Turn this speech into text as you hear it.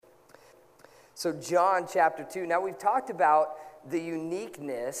So John chapter 2. Now we've talked about the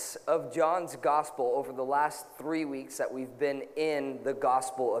uniqueness of John's gospel over the last 3 weeks that we've been in the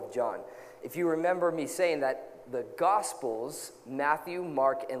Gospel of John. If you remember me saying that the Gospels, Matthew,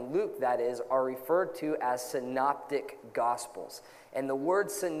 Mark, and Luke, that is, are referred to as synoptic Gospels. And the word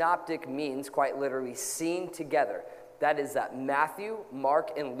synoptic means, quite literally, seen together. That is that Matthew,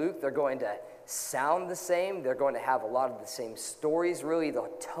 Mark, and Luke, they're going to sound the same. They're going to have a lot of the same stories. Really, the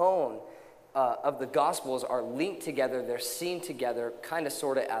tone of the Gospels are linked together. They're seen together, kind of,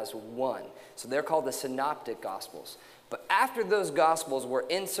 sort of as one. So they're called the synoptic Gospels. But after those Gospels were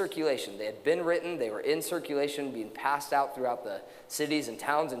in circulation, they had been written, they were in circulation, being passed out throughout the cities and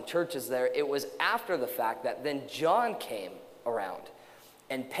towns and churches there, it was after the fact that then John came around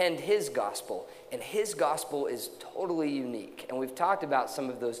and penned his gospel. And his gospel is totally unique. And we've talked about some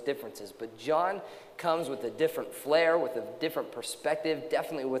of those differences. But John comes with a different flair, with a different perspective,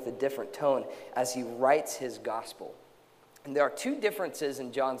 definitely with a different tone as he writes his gospel. And there are two differences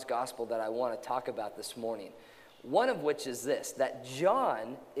in John's gospel that I want to talk about this morning. One of which is this, that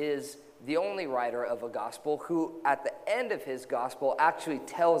John is the only writer of a gospel who, at the end of his gospel, actually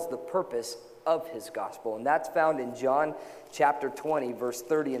tells the purpose of his gospel. And that's found in John chapter 20, verse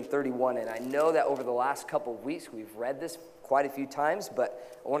 30 and 31. And I know that over the last couple of weeks, we've read this quite a few times,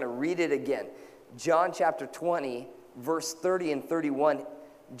 but I want to read it again. John chapter 20, verse 30 and 31,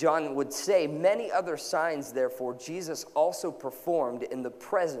 John would say, "Many other signs, therefore, Jesus also performed in the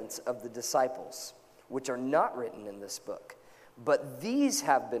presence of the disciples, which are not written in this book. But these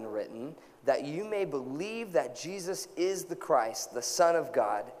have been written that you may believe that Jesus is the Christ, the Son of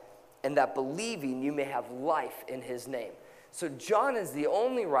God, and that believing you may have life in his name." So John is the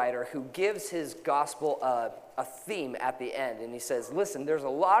only writer who gives his gospel a theme at the end. And he says, listen, there's a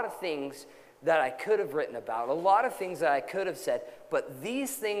lot of things that I could have written about, a lot of things that I could have said, but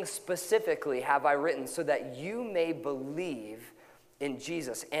these things specifically have I written so that you may believe in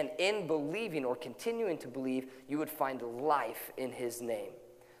Jesus. And in believing or continuing to believe, you would find life in his name.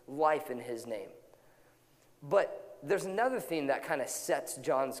 Life in his name. But there's another thing that kind of sets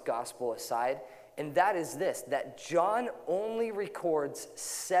John's gospel aside, and that is this, that John only records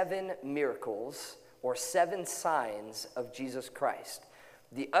 7 miracles or 7 signs of Jesus Christ.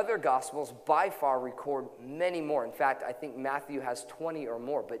 The other Gospels by far record many more. In fact, I think Matthew has 20 or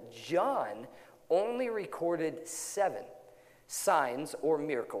more, but John only recorded 7 signs or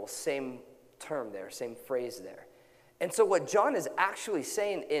miracles, same term there, same phrase there. And so what John is actually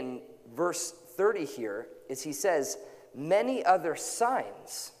saying in verse 30 here is he says, "Many other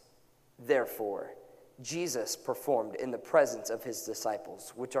signs, therefore, Jesus performed in the presence of his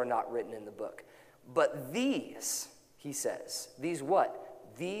disciples, which are not written in the book. But these," he says, "these what?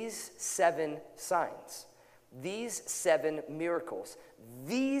 These 7 signs, these 7 miracles,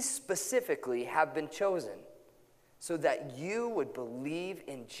 these specifically have been chosen so that you would believe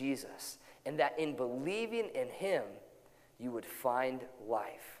in Jesus, and that in believing in him, you would find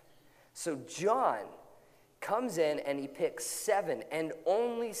life." So John comes in and he picks 7 and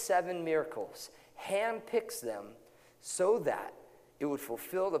only 7 miracles, handpicks them so that it would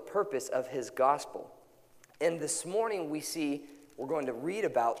fulfill the purpose of his gospel. And this morning we're going to read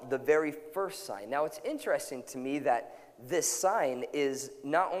about the very first sign. Now it's interesting to me that this sign is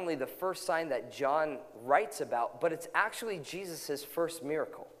not only the first sign that John writes about, but it's actually Jesus' first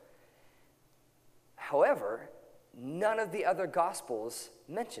miracle. However, none of the other Gospels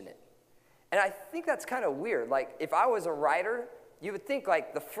mention it. And I think that's kind of weird. Like, if I was a writer, you would think,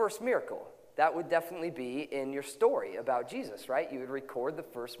 like, the first miracle, that would definitely be in your story about Jesus, right? You would record the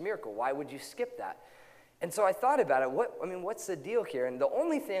first miracle. Why would you skip that? And so I thought about it. What's the deal here? And the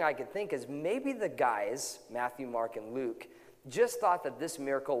only thing I could think is maybe the guys, Matthew, Mark, and Luke, just thought that this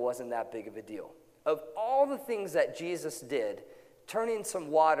miracle wasn't that big of a deal. Of all the things that Jesus did, turning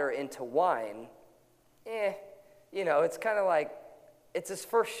some water into wine, it's kind of like, it's his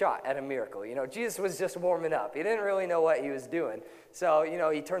first shot at a miracle. Jesus was just warming up. He didn't really know what he was doing. So,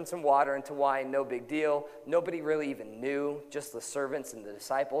 he turned some water into wine, no big deal. Nobody really even knew, just the servants and the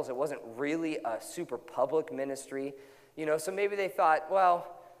disciples. It wasn't really a super public ministry. So maybe they thought, well,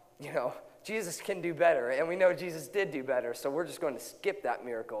 Jesus can do better. And we know Jesus did do better, so we're just going to skip that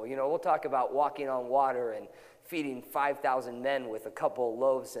miracle. We'll talk about walking on water and feeding 5,000 men with a couple of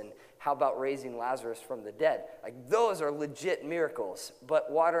loaves, and how about raising Lazarus from the dead? Like, those are legit miracles.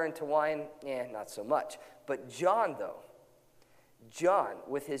 But water into wine, not so much. But John,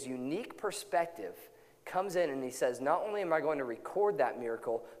 with his unique perspective, comes in and he says, not only am I going to record that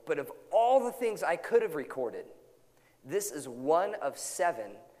miracle, but of all the things I could have recorded, this is one of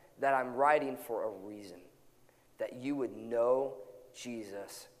 7 that I'm writing for a reason, that you would know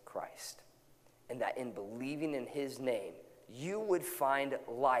Jesus Christ. and that in believing in his name, you would find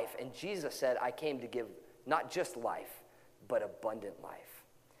life. And Jesus said, I came to give not just life, but abundant life.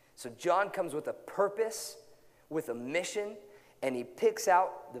 So John comes with a purpose, with a mission, and he picks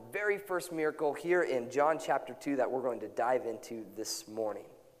out the very first miracle here in John chapter 2 that we're going to dive into this morning.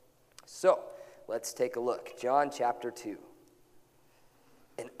 So let's take a look. John chapter 2.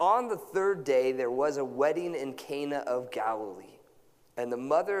 And on the third day there was a wedding in Cana of Galilee, and the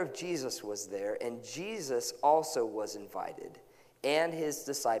mother of Jesus was there, and Jesus also was invited, and his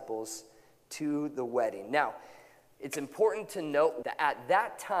disciples to the wedding. Now, it's important to note that at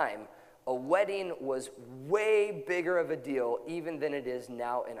that time, a wedding was way bigger of a deal even than it is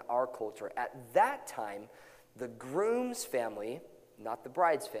now in our culture. At that time, the groom's family, not the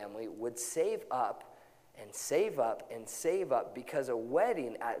bride's family, would save up and save up and save up because a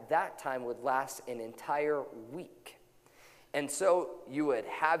wedding at that time would last an entire week. And so you would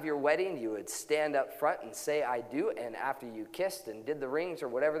have your wedding, you would stand up front and say, I do, and after you kissed and did the rings or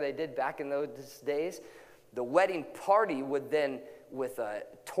whatever they did back in those days, the wedding party would then, with a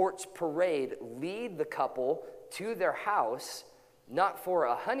torch parade, lead the couple to their house, not for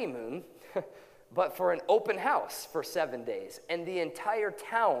a honeymoon, but for an open house for 7 days. And the entire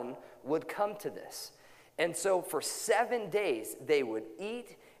town would come to this. And so for 7 days, they would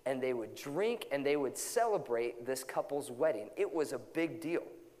eat and they would drink and they would celebrate this couple's wedding. It was a big deal.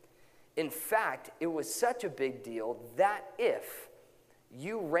 In fact, it was such a big deal that if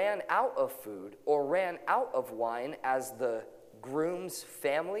you ran out of food or ran out of wine as the groom's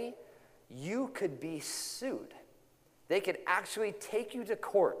family, you could be sued. They could actually take you to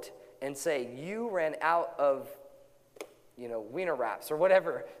court and say you ran out of, wiener wraps or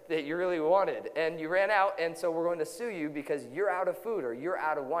whatever that you really wanted, and you ran out, and so we're going to sue you because you're out of food or you're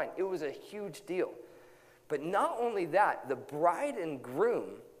out of wine. It was a huge deal. But not only that, the bride and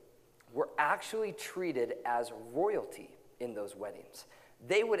groom were actually treated as royalty in those weddings.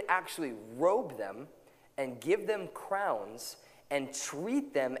 They would actually robe them and give them crowns and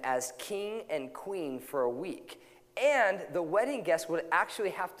treat them as king and queen for a week. And the wedding guests would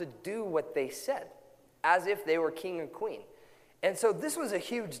actually have to do what they said, as if they were king and queen. And so this was a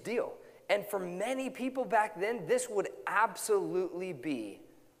huge deal. And for many people back then, this would absolutely be,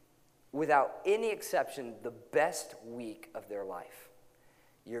 without any exception, the best week of their life.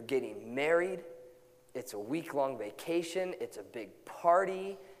 You're getting married. It's a week-long vacation. It's a big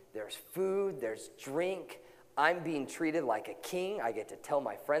party. There's food. There's drink. I'm being treated like a king. I get to tell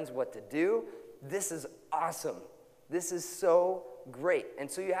my friends what to do. This is awesome. This is so great. And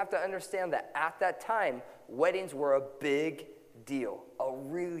so you have to understand that at that time, weddings were a big deal, a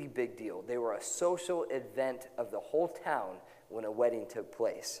really big deal. They were a social event of the whole town when a wedding took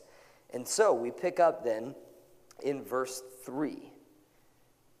place. And so we pick up then in verse 3.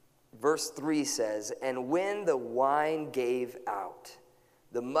 Verse 3 says, and when the wine gave out,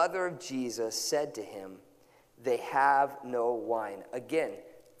 the mother of Jesus said to him, they have no wine. Again,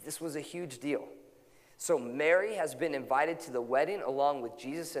 this was a huge deal. So Mary has been invited to the wedding along with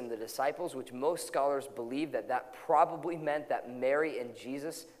Jesus and the disciples, which most scholars believe that probably meant that Mary and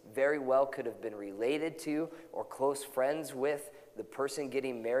Jesus very well could have been related to or close friends with the person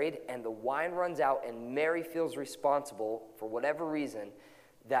getting married. And the wine runs out and Mary feels responsible for whatever reason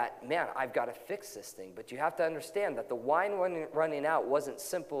that, man, I've got to fix this thing. But you have to understand that the wine running out wasn't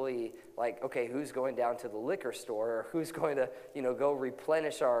simply like, okay, who's going down to the liquor store or who's going to, go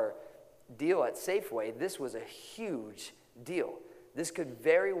replenish our deal at Safeway. This was a huge deal. This could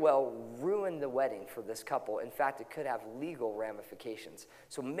very well ruin the wedding for this couple. In fact, it could have legal ramifications.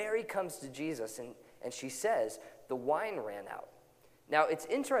 So Mary comes to Jesus and she says, the wine ran out. Now, it's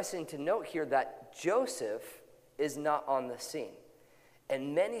interesting to note here that Joseph is not on the scene.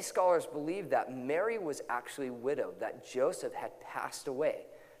 And many scholars believe that Mary was actually widowed, that Joseph had passed away,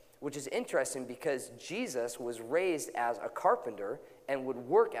 which is interesting because Jesus was raised as a carpenter and would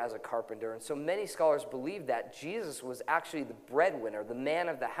work as a carpenter. And so many scholars believe that Jesus was actually the breadwinner, the man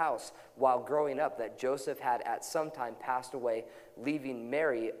of the house, while growing up, that Joseph had at some time passed away, leaving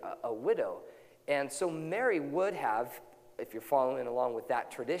Mary a widow. And so Mary would have, if you're following along with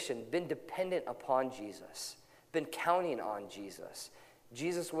that tradition, been dependent upon Jesus, been counting on Jesus.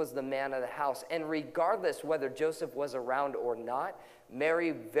 Jesus was the man of the house. And regardless whether Joseph was around or not,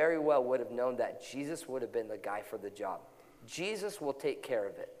 Mary very well would have known that Jesus would have been the guy for the job. Jesus will take care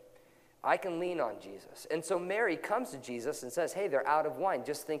of it. I can lean on Jesus. And so Mary comes to Jesus and says, hey, they're out of wine,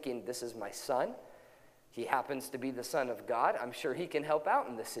 just thinking, this is my son. He happens to be the Son of God. I'm sure he can help out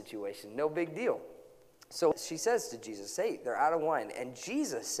in this situation. No big deal. So she says to Jesus, hey, they're out of wine. And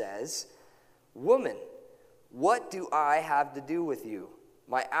Jesus says, woman, what do I have to do with you?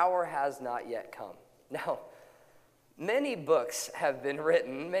 My hour has not yet come. Now, many books have been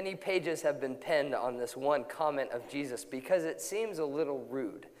written, many pages have been penned on this one comment of Jesus because it seems a little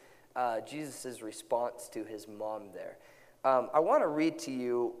rude, Jesus' response to his mom there. I want to read to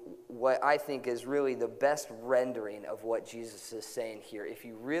you what I think is really the best rendering of what Jesus is saying here. If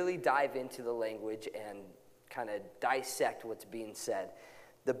you really dive into the language and kind of dissect what's being said,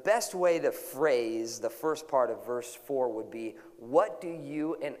 the best way to phrase the first part of verse 4 would be, what do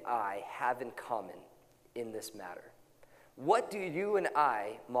you and I have in common in this matter? What do you and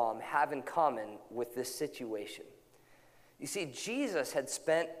I, Mom, have in common with this situation? You see, Jesus had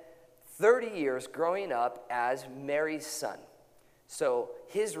spent 30 years growing up as Mary's son. So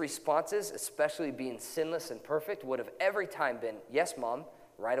his responses, especially being sinless and perfect, would have every time been, yes, Mom,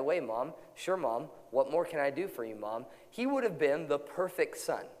 right away, Mom, sure, Mom, what more can I do for you, Mom? He would have been the perfect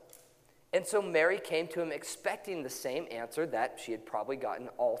son. And so Mary came to him expecting the same answer that she had probably gotten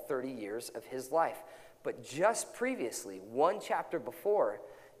all 30 years of his life. But just previously, one chapter before,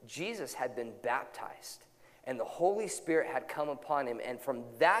 Jesus had been baptized. And the Holy Spirit had come upon him. And from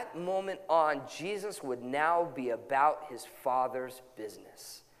that moment on, Jesus would now be about his Father's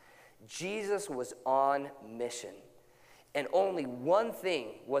business. Jesus was on mission. And only one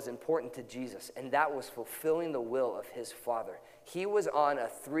thing was important to Jesus, and that was fulfilling the will of his Father. He was on a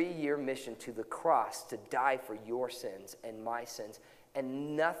 3-year mission to the cross to die for your sins and my sins.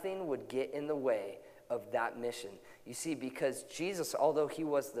 And nothing would get in the way of that mission. You see, because Jesus, although he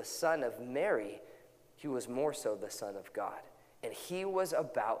was the son of Mary, he was more so the Son of God. And he was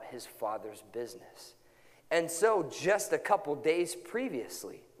about his Father's business. And so just a couple days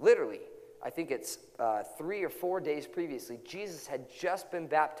previously, literally, I think it's 3 or 4 days previously, Jesus had just been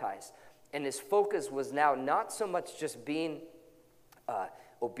baptized. And his focus was now not so much just being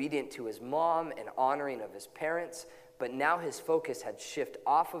obedient to his mom and honoring of his parents, but now his focus had shifted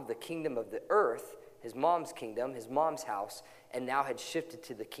off of the kingdom of the earth, his mom's kingdom, his mom's house, and now had shifted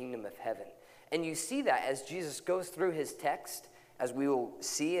to the kingdom of heaven. And you see that as Jesus goes through his text, as we will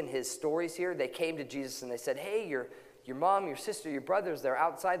see in his stories here. They came to Jesus and they said, hey, your mom, your sister, your brothers, they're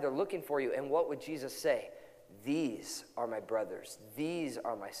outside, they're looking for you. And what would Jesus say? These are my brothers. These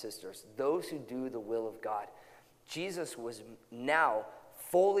are my sisters, those who do the will of God. Jesus was now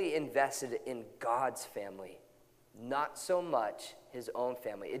fully invested in God's family, not so much his own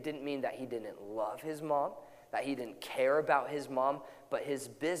family. It didn't mean that he didn't love his mom, that he didn't care about his mom, but his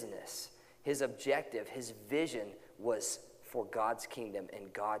business, his objective, his vision was for God's kingdom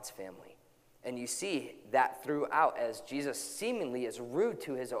and God's family. And you see that throughout as Jesus seemingly is rude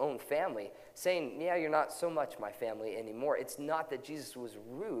to his own family, saying, yeah, you're not so much my family anymore. It's not that Jesus was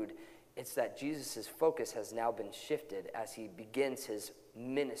rude. It's that Jesus' focus has now been shifted as he begins his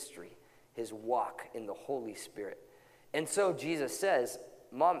ministry, his walk in the Holy Spirit. And so Jesus says,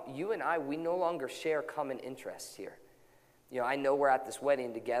 Mom, you and I, we no longer share common interests here. You know, I know we're at this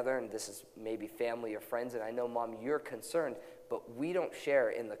wedding together, and this is maybe family or friends, and I know, Mom, you're concerned, but we don't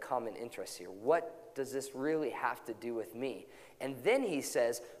share in the common interests here. What does this really have to do with me? And then he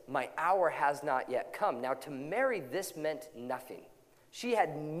says, my hour has not yet come. Now, to Mary, this meant nothing. She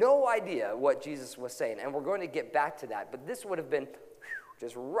had no idea what Jesus was saying, and we're going to get back to that, but this would have been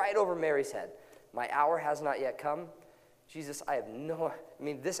just right over Mary's head. My hour has not yet come. Jesus,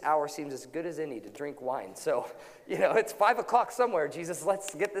 this hour seems as good as any to drink wine. So, it's 5 o'clock somewhere. Jesus,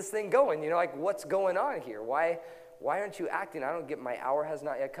 let's get this thing going. What's going on here? Why aren't you acting? I don't get my hour has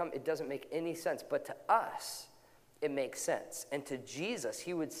not yet come. It doesn't make any sense. But to us, it makes sense. And to Jesus,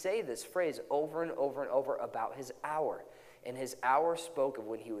 he would say this phrase over and over and over about his hour. And his hour spoke of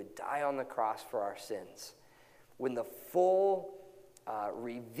when he would die on the cross for our sins. When the full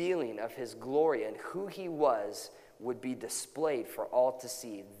revealing of his glory and who he was would be displayed for all to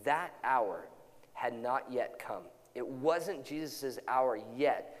see. That hour had not yet come. It wasn't Jesus' hour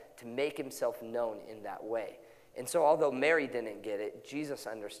yet to make himself known in that way. And so although Mary didn't get it, Jesus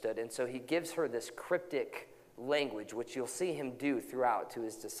understood. And so he gives her this cryptic language, which you'll see him do throughout to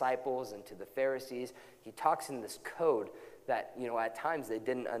his disciples and to the Pharisees. He talks in this code that, at times they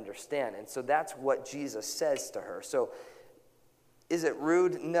didn't understand. And so that's what Jesus says to her. So is it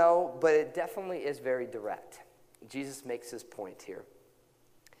rude? No, but it definitely is very direct. Jesus makes his point here.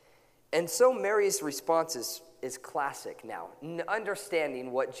 And so Mary's response is classic now.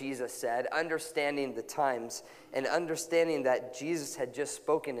 Understanding what Jesus said, understanding the times, and understanding that Jesus had just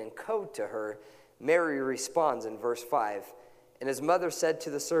spoken in code to her, Mary responds in verse 5. And his mother said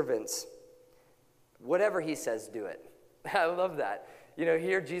to the servants, whatever he says, do it. I love that.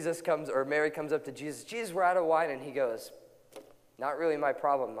 Here Mary comes up to Jesus. Jesus, we're out of wine. And he goes, not really my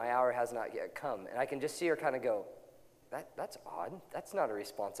problem. My hour has not yet come. And I can just see her kind of go, that's odd. That's not a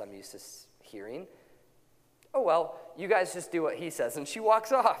response I'm used to hearing. Oh, well, you guys just do what he says. And she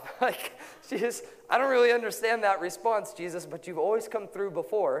walks off. I don't really understand that response, Jesus, but you've always come through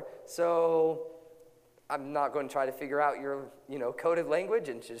before, so I'm not going to try to figure out your, coded language.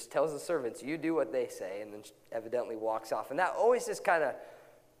 And she just tells the servants, you do what they say, and then she evidently walks off. And that always just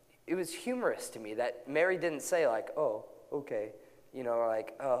it was humorous to me that Mary didn't say oh, okay,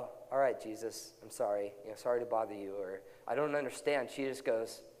 oh, all right, Jesus, I'm sorry, sorry to bother you, or I don't understand. She just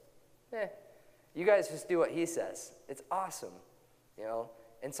goes, you guys just do what he says. It's awesome,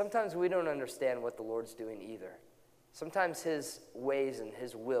 And sometimes we don't understand what the Lord's doing either. Sometimes his ways and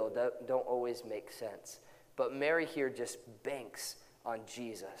his will don't always make sense. But Mary here just banks on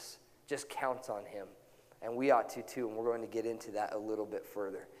Jesus, just counts on him. And we ought to too, and we're going to get into that a little bit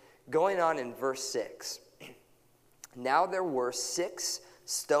further. Going on in verse 6. Now there were 6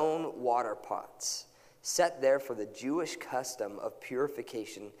 stone water pots set there for the Jewish custom of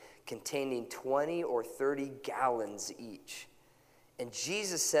purification, containing 20 or 30 gallons each. And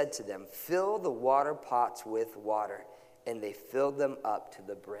Jesus said to them, fill the water pots with water. And they filled them up to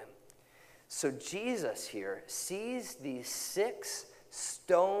the brim. So Jesus here sees these 6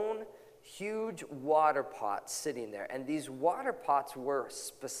 stone, huge water pots sitting there. And these water pots were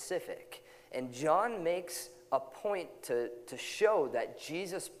specific. And John makes a point to show that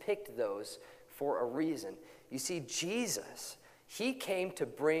Jesus picked those for a reason. You see, Jesus, he came to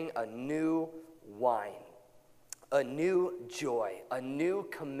bring a new wine, a new joy, a new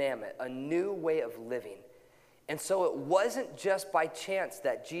commandment, a new way of living. And so it wasn't just by chance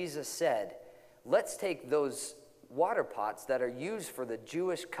that Jesus said, let's take those water pots that are used for the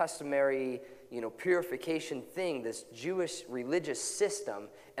Jewish customary, purification thing, this Jewish religious system,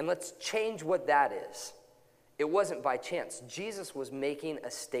 and let's change what that is. It wasn't by chance. Jesus was making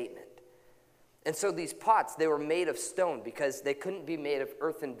a statement. And so these pots, they were made of stone because they couldn't be made of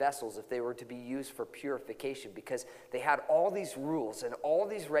earthen vessels if they were to be used for purification, because they had all these rules and all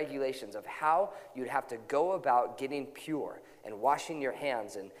these regulations of how you'd have to go about getting pure and washing your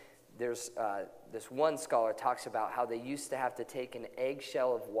hands. And there's this one scholar talks about how they used to have to take an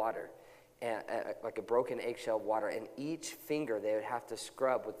eggshell of water, and like a broken eggshell of water, and each finger they would have to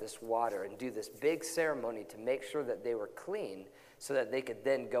scrub with this water and do this big ceremony to make sure that they were clean, so that they could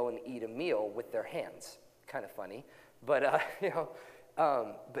then go and eat a meal with their hands. Kind of funny. But,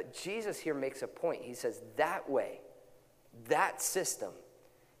 but Jesus here makes a point. He says that way, that system,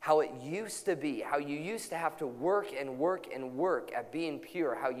 how it used to be, how you used to have to work and work and work at being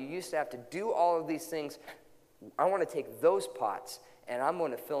pure, how you used to have to do all of these things, I want to take those pots and I'm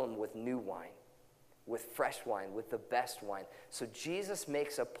going to fill them with new wine, with fresh wine, with the best wine. So Jesus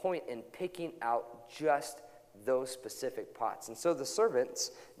makes a point in picking out just those specific pots. And so the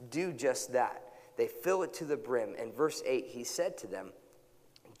servants do just that. They fill it to the brim. And verse 8, he said to them,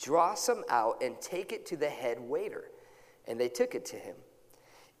 draw some out and take it to the head waiter. And they took it to him.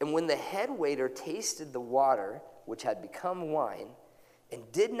 And when the head waiter tasted the water, which had become wine, and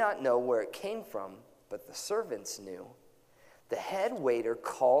did not know where it came from, but the servants knew, the head waiter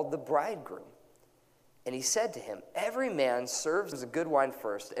called the bridegroom. And he said to him, every man serves the good wine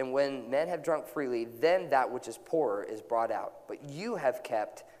first, and when men have drunk freely, then that which is poorer is brought out. But you have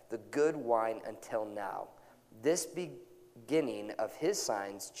kept the good wine until now. This beginning of his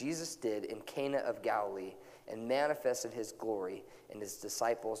signs Jesus did in Cana of Galilee, and manifested his glory, and his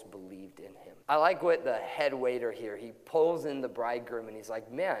disciples believed in him. I like what the head waiter here, he pulls in the bridegroom, and he's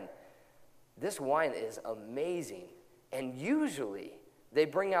like, man, this wine is amazing. And usually, they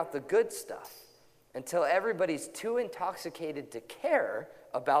bring out the good stuff until everybody's too intoxicated to care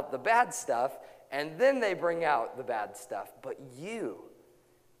about the bad stuff, and then they bring out the bad stuff. But you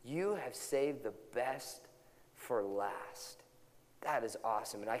have saved the best for last. That is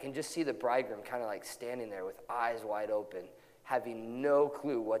awesome. And I can just see the bridegroom kind of like standing there with eyes wide open, having no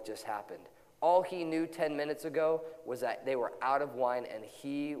clue what just happened. All he knew 10 minutes ago was that they were out of wine, and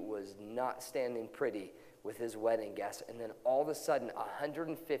he was not standing pretty with his wedding guests. And then all of a sudden,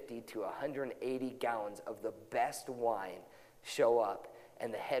 150 to 180 gallons of the best wine show up,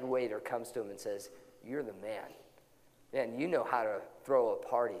 and the head waiter comes to him and says, you're the man. Man, you know how to throw a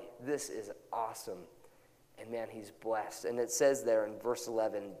party. This is awesome. And man, he's blessed. And it says there in verse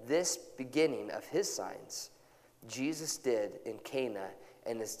 11, this beginning of his signs Jesus did in Cana,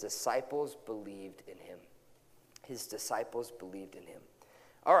 and his disciples believed in him. His disciples believed in him.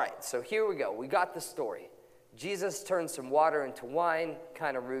 All right, so here we go. We got the story. Jesus turned some water into wine,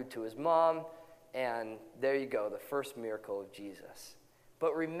 kind of rude to his mom, and there you go, the first miracle of Jesus.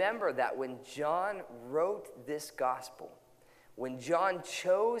 But remember that when John wrote this gospel, when John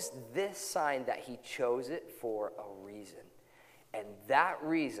chose this sign, that he chose it for a reason. And that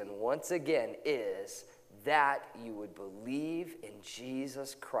reason, once again, is that you would believe in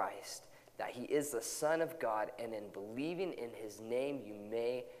Jesus Christ, that he is the Son of God, and in believing in his name, you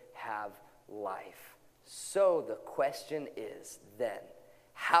may have life. So the question is then,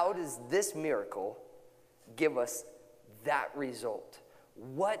 how does this miracle give us that result?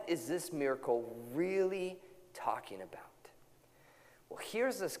 What is this miracle really talking about? Well,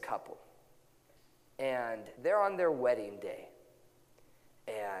 here's this couple, and they're on their wedding day,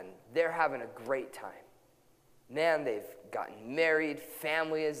 and they're having a great time. Man, they've gotten married,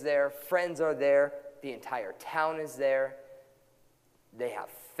 family is there, friends are there, the entire town is there. They have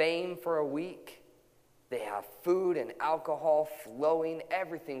fame for a week. They have food and alcohol flowing.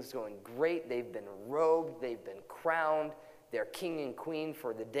 Everything's going great. They've been robed. They've been crowned. They're king and queen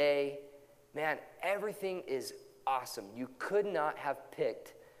for the day. Man, everything is awesome. You could not have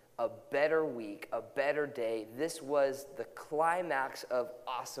picked a better week, a better day. This was the climax of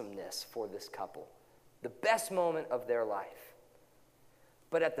awesomeness for this couple. The best moment of their life.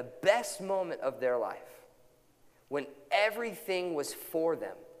 But at the best moment of their life, when everything was for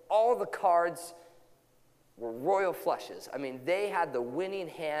them, all the cards were royal flushes. I mean, they had the winning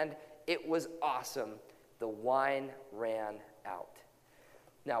hand. It was awesome. The wine ran out.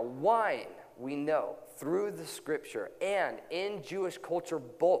 Now, wine, we know, through the scripture and in Jewish culture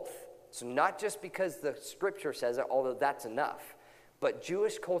both. So not just because the scripture says it, although that's enough, but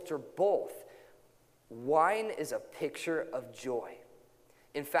Jewish culture both. Wine is a picture of joy.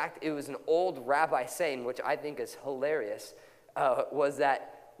 In fact, it was an old rabbi saying, which I think is hilarious, was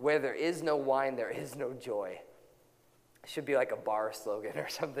that where there is no wine, there is no joy. It should be like a bar slogan or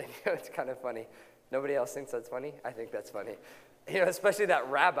something. It's kind of funny. Nobody else thinks that's funny? I think that's funny. Especially that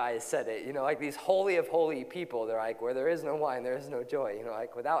rabbi said it, like these holy of holy people, they're like, where there is no wine, there is no joy.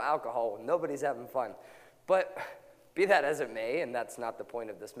 Like without alcohol, nobody's having fun. But be that as it may, and that's not the point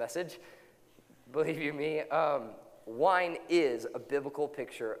of this message, believe you me, wine is a biblical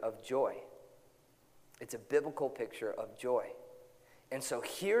picture of joy. It's a biblical picture of joy. And so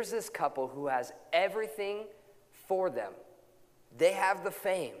here's this couple who has everything for them. They have the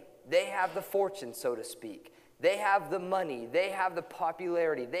fame. They have the fortune, so to speak. They have the money. They have the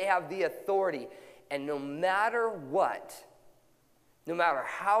popularity. They have the authority. And no matter what, no matter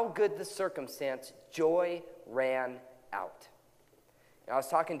how good the circumstance, joy ran out. I was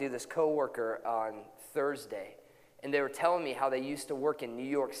talking to this coworker on Thursday, and they were telling me how they used to work in New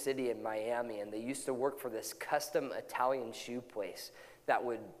York City and Miami, and they used to work for this custom Italian shoe place that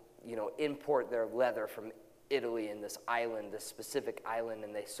would, import their leather from Italy in this island, this specific island,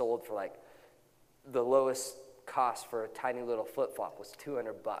 and they sold for like the lowest cost for a tiny little flip-flop was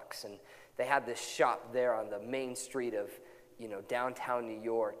 $200. And they had this shop there on the main street of, downtown New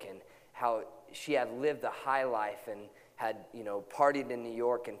York, and how she had lived the high life and had, partied in New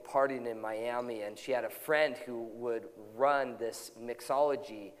York and partied in Miami, and she had a friend who would run this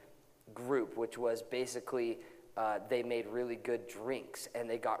mixology group, which was basically they made really good drinks, and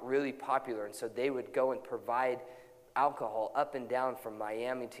they got really popular, and so they would go and provide alcohol up and down from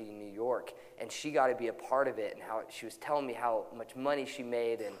Miami to New York, and she got to be a part of it, and how she was telling me how much money she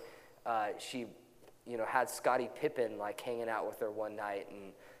made, and she, had Scottie Pippen like hanging out with her one night,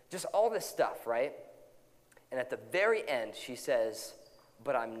 and just all this stuff, right? And at the very end, she says,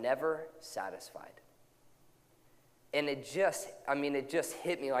 but I'm never satisfied. And it just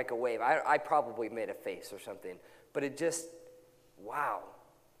hit me like a wave. I probably made a face or something. But it just, wow.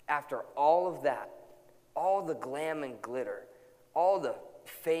 After all of that, all the glam and glitter, all the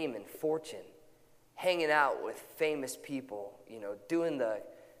fame and fortune, hanging out with famous people, doing the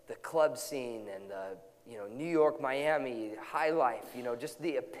club scene and the, New York, Miami, high life, just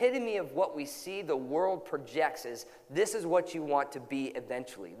the epitome of what we see the world projects is this is what you want to be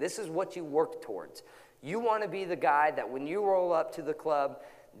eventually. This is what you work towards. You want to be the guy that when you roll up to the club,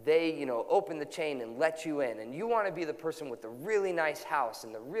 they, open the chain and let you in. And you want to be the person with the really nice house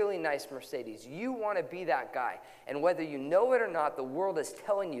and the really nice Mercedes. You want to be that guy. And whether you know it or not, the world is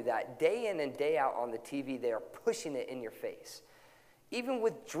telling you that day in and day out on the TV. They are pushing it in your face. Even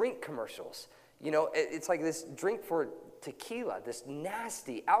with drink commercials. It's like this drink for tequila, this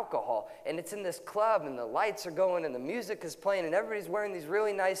nasty alcohol, and it's in this club, and the lights are going, and the music is playing, and everybody's wearing these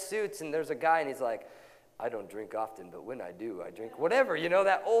really nice suits, and there's a guy, and he's like, I don't drink often, but when I do, I drink whatever,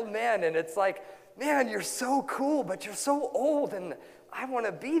 that old man, and it's like, man, you're so cool, but you're so old, and I want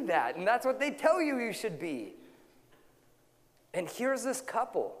to be that, and that's what they tell you should be. And here's this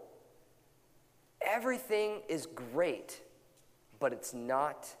couple. Everything is great, but it's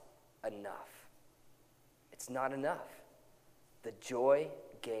not enough. It's not enough. The joy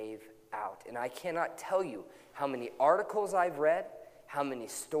gave out. And I cannot tell you how many articles I've read, how many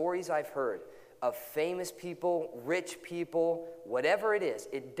stories I've heard of famous people, rich people, whatever it is,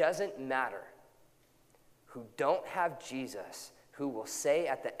 it doesn't matter, who don't have Jesus, who will say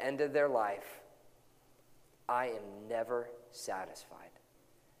at the end of their life, I am never satisfied.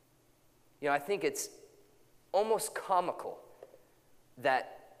 You know, I think it's almost comical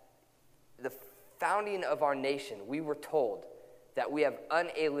that the founding of our nation, we were told that we have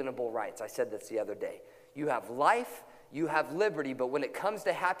unalienable rights. I said this the other day. You have life, you have liberty, but when it comes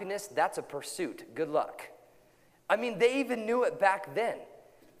to happiness, that's a pursuit. Good luck. I mean, they even knew it back then.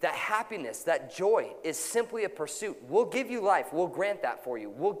 That happiness, that joy is simply a pursuit. We'll give you life. We'll grant that for you.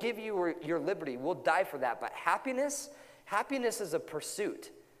 We'll give you your liberty. We'll die for that. But happiness is a pursuit.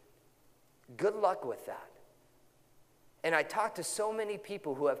 Good luck with that. And I talk to so many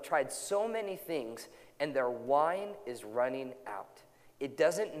people who have tried so many things and their wine is running out. It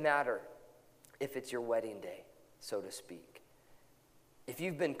doesn't matter if it's your wedding day, so to speak. If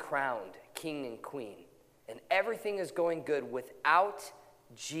you've been crowned king and queen and everything is going good without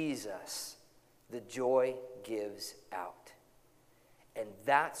Jesus, the joy gives out. And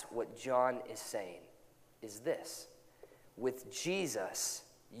that's what John is saying, is this. With Jesus,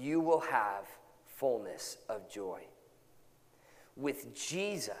 you will have fullness of joy. With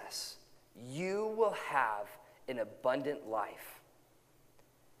Jesus, you will have an abundant life.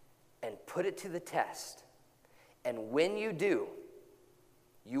 And put it to the test. And when you do,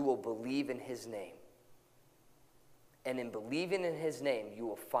 you will believe in his name. And in believing in his name, you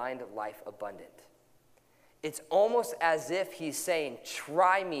will find life abundant. It's almost as if he's saying,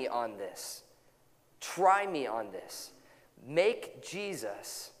 try me on this. Try me on this. Make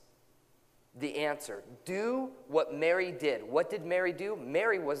Jesus the answer. Do what Mary did. What did Mary do?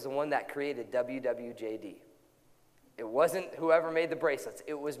 Mary was the one that created Wwjd. It wasn't whoever made the bracelets.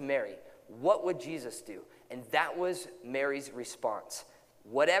 It was Mary. What would Jesus do? And that was Mary's response.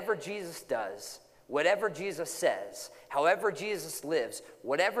 Whatever Jesus does, whatever Jesus says, however Jesus lives,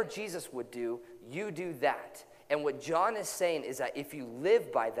 whatever Jesus would do, you do that. And what John is saying is that if you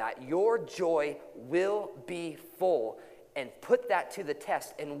live by that, your joy will be full. And put that to the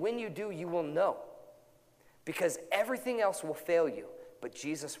test. And when you do, you will know. Because everything else will fail you, but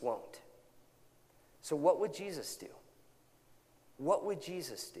Jesus won't. So what would Jesus do? What would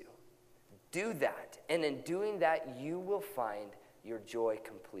Jesus do? Do that. And in doing that, you will find your joy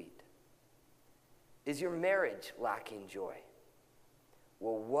complete. Is your marriage lacking joy?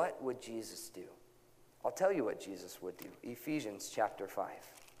 Well, what would Jesus do? I'll tell you what Jesus would do. Ephesians chapter 5.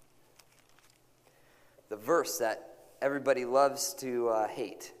 The verse that everybody loves to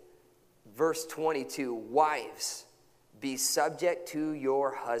hate. Verse 22, wives, be subject to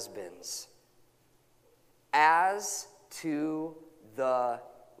your husbands as to the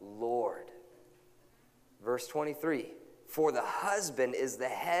Lord. Verse 23, for the husband is the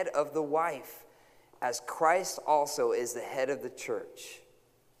head of the wife, as Christ also is the head of the church.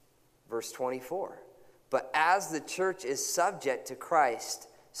 Verse 24, but as the church is subject to Christ,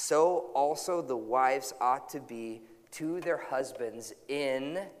 so also the wives ought to be to their husbands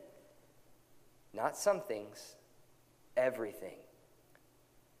in, not some things, everything.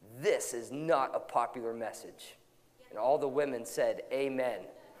 This is not a popular message. And all the women said, amen.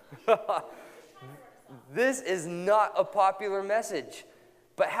 This is not a popular message.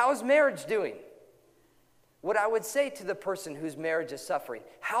 But how's marriage doing? What I would say to the person whose marriage is suffering,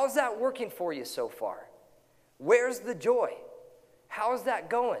 how's that working for you so far? Where's the joy? How's that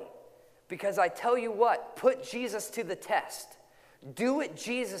going? Because I tell you what, put Jesus to the test. Do it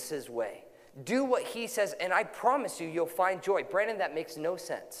Jesus' way. Do what he says, and I promise you, you'll find joy. Brandon, that makes no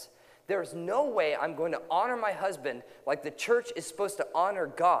sense. There's no way I'm going to honor my husband like the church is supposed to honor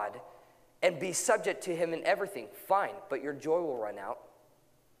God and be subject to him in everything. Fine, but your joy will run out.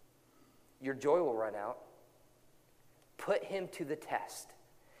 Your joy will run out. Put him to the test.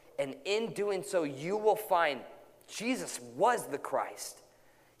 And in doing so, you will find Jesus was the Christ.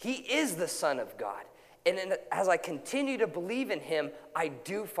 He is the Son of God. And as I continue to believe in him, I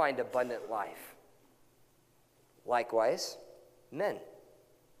do find abundant life. Likewise, men.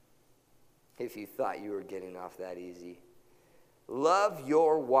 If you thought you were getting off that easy. Love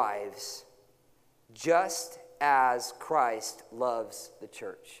your wives just as Christ loves the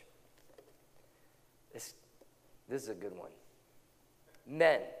church. This is a good one.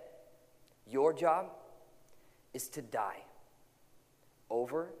 Men, your job is to die.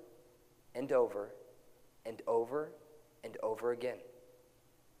 Over and over and over and over again.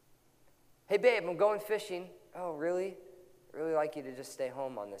 Hey, babe, I'm going fishing. Oh, really? I'd really like you to just stay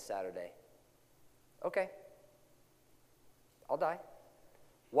home on this Saturday. Okay. I'll die.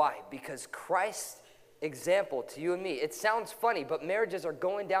 Why? Because Christ's example to you and me, it sounds funny, but marriages are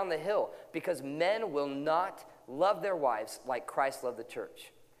going down the hill because men will not love their wives like Christ loved the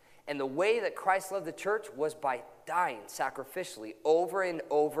church. And the way that Christ loved the church was by dying sacrificially over and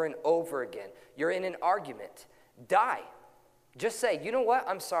over and over again. You're in an argument. Die. Just say, you know what?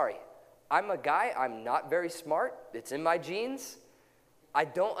 I'm sorry. I'm a guy. I'm not very smart. It's in my genes. I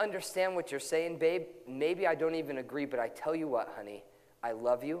don't understand what you're saying, babe. Maybe I don't even agree, but I tell you what, honey, I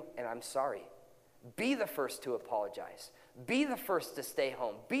love you and I'm sorry. Be the first to apologize. Be the first to stay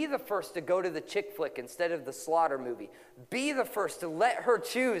home. Be the first to go to the chick flick instead of the slaughter movie. Be the first to let her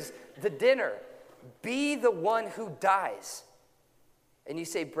choose the dinner. Be the one who dies. And you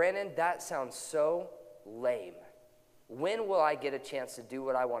say, Brandon, that sounds so lame. When will I get a chance to do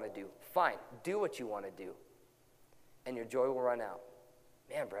what I want to do? Fine, do what you want to do. And your joy will run out.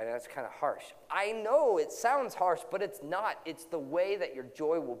 Man, Brandon, that's kind of harsh. I know it sounds harsh, but it's not. It's the way that your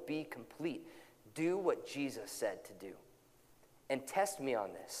joy will be complete. Do what Jesus said to do. And test me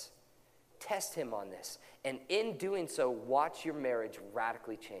on this. Test him on this. And in doing so, watch your marriage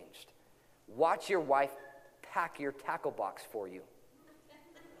radically changed. Watch your wife pack your tackle box for you.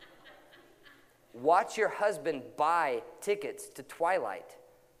 Watch your husband buy tickets to Twilight.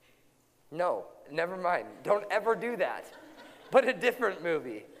 No, never mind. Don't ever do that. But a different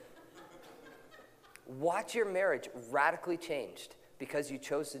movie. Watch your marriage radically changed because you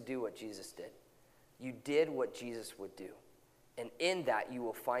chose to do what Jesus did. You did what Jesus would do. And in that, you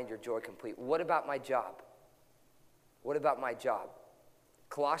will find your joy complete. What about my job? What about my job?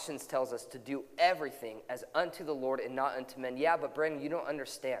 Colossians tells us to do everything as unto the Lord and not unto men. Yeah, but Brandon, you don't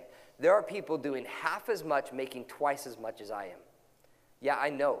understand. There are people doing half as much, making twice as much as I am. Yeah, I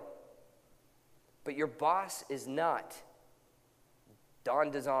know. But your boss is not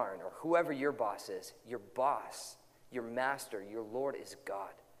Don DeZarn or whoever your boss is. Your boss, your master, your Lord is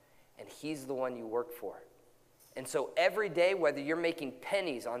God. And he's the one you work for. And so every day, whether you're making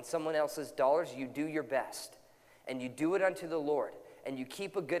pennies on someone else's dollars, you do your best. And you do it unto the Lord. And you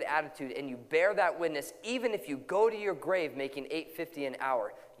keep a good attitude. And you bear that witness. Even if you go to your grave making $8.50 an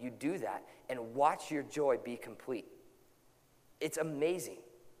hour, you do that. And watch your joy be complete. It's amazing.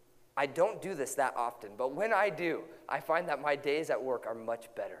 I don't do this that often. But when I do, I find that my days at work are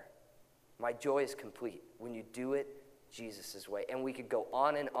much better. My joy is complete when you do it Jesus' way. And we could go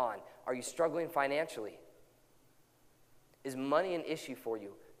on and on. Are you struggling financially? Is money an issue for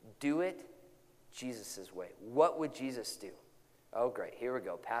you? Do it Jesus' way. What would Jesus do? Oh, great. Here we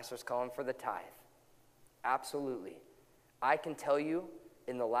go. Pastor's calling for the tithe. Absolutely. I can tell you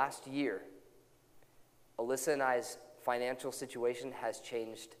in the last year, Alyssa and I's financial situation has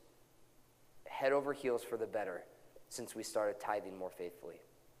changed head over heels for the better since we started tithing more faithfully.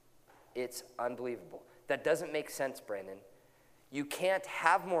 It's unbelievable. That doesn't make sense, Brandon. You can't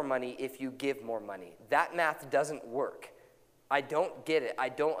have more money if you give more money. That math doesn't work. I don't get it. I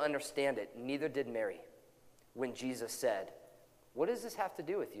don't understand it. Neither did Mary when Jesus said, what does this have to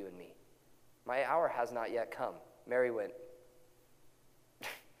do with you and me? My hour has not yet come. Mary went,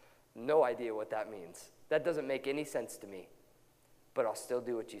 no idea what that means. That doesn't make any sense to me. But I'll still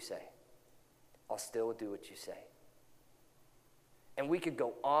do what you say. I'll still do what you say. And we could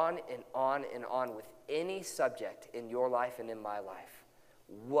go on and on and on with any subject in your life and in my life.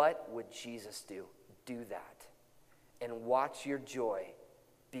 What would Jesus do? Do that. And watch your joy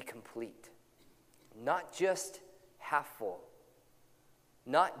be complete. Not just half full.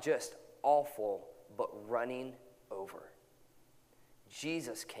 Not just all full, but running over.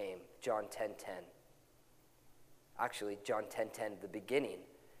 Jesus came, John 10:10. Actually, John 10:10, the beginning.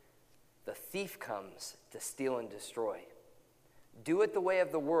 The thief comes to steal and destroy. Do it the way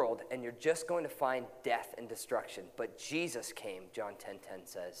of the world, and you're just going to find death and destruction. But Jesus came, John 10:10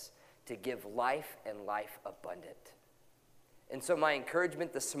 says, to give life and life abundant. And so my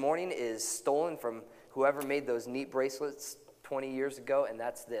encouragement this morning is stolen from whoever made those neat bracelets 20 years ago, and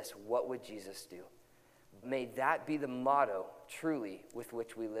that's this: what would Jesus do? May that be the motto, truly, with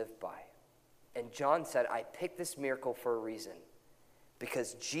which we live by. And John said, I picked this miracle for a reason,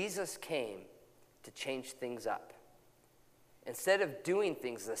 because Jesus came to change things up. Instead of doing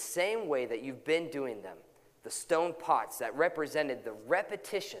things the same way that you've been doing them, the stone pots that represented the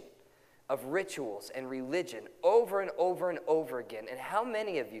repetition of rituals and religion over and over and over again. And how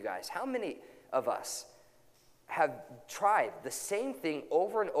many of you guys, how many of us have tried the same thing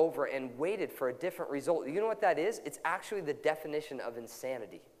over and over and waited for a different result? You know what that is? It's actually the definition of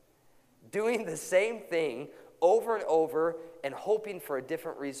insanity. Doing the same thing over and over and hoping for a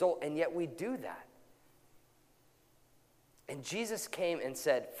different result, and yet we do that. And Jesus came and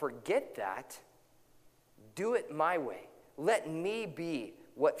said, forget that. Do it my way. Let me be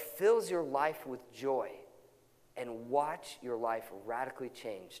what fills your life with joy, and watch your life radically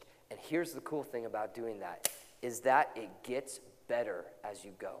changed. And here's the cool thing about doing that, is that it gets better as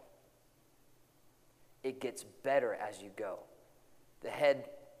you go. It gets better as you go. The head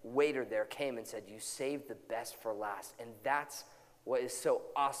waiter there came and said, you saved the best for last. And that's what is so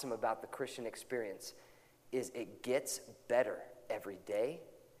awesome about the Christian experience, is it gets better every day.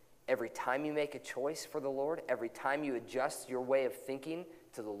 Every time you make a choice for the Lord, every time you adjust your way of thinking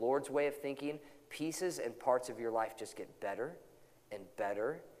to the Lord's way of thinking, pieces and parts of your life just get better and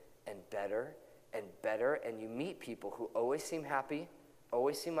better and better and better. And you meet people who always seem happy,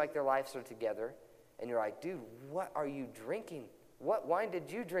 always seem like their lives are together. And you're like, dude, what are you drinking? What wine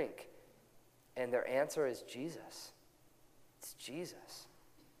did you drink? And their answer is Jesus. It's Jesus.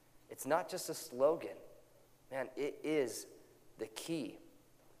 It's not just a slogan. Man, it is the key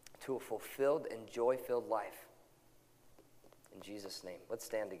to a fulfilled and joy-filled life. In Jesus' name, let's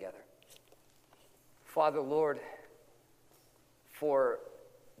stand together. Father, Lord, for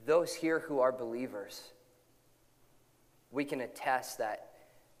those here who are believers, we can attest that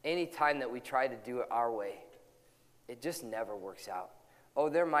any time that we try to do it our way, it just never works out. Oh,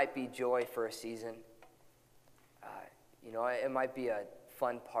 there might be joy for a season. It might be a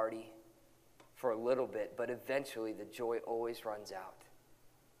fun party for a little bit, but eventually the joy always runs out.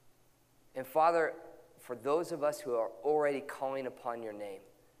 And Father, for those of us who are already calling upon your name,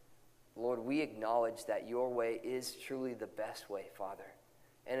 Lord, we acknowledge that your way is truly the best way, Father.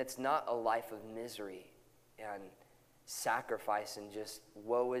 And it's not a life of misery and sacrifice and just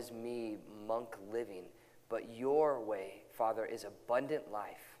woe is me monk living, but your way, Father, is abundant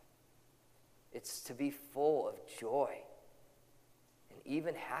life. It's to be full of joy and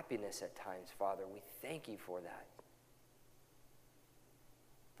even happiness at times, Father. We thank you for that.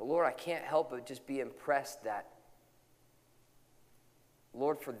 But Lord, I can't help but just be impressed that,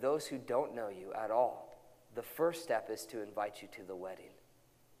 Lord, for those who don't know you at all, the first step is to invite you to the wedding.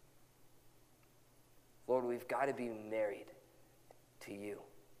 Lord, we've got to be married to you.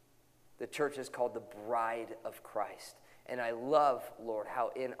 The church is called the bride of Christ. And I love, Lord, how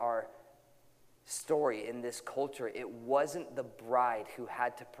in our story, in this culture, it wasn't the bride who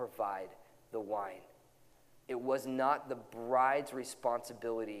had to provide the wine. It was not the bride's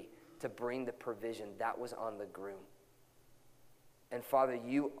responsibility to bring the provision. That was on the groom. And Father,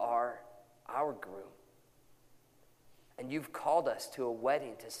 you are our groom. And you've called us to a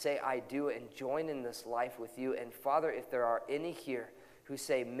wedding to say, I do, and join in this life with you. And Father, if there are any here who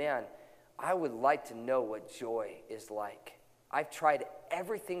say, man, I would like to know what joy is like. I've tried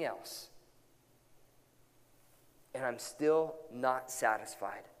everything else, and I'm still not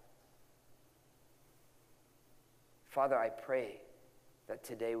satisfied. Father, I pray that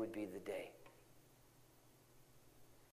today would be the day.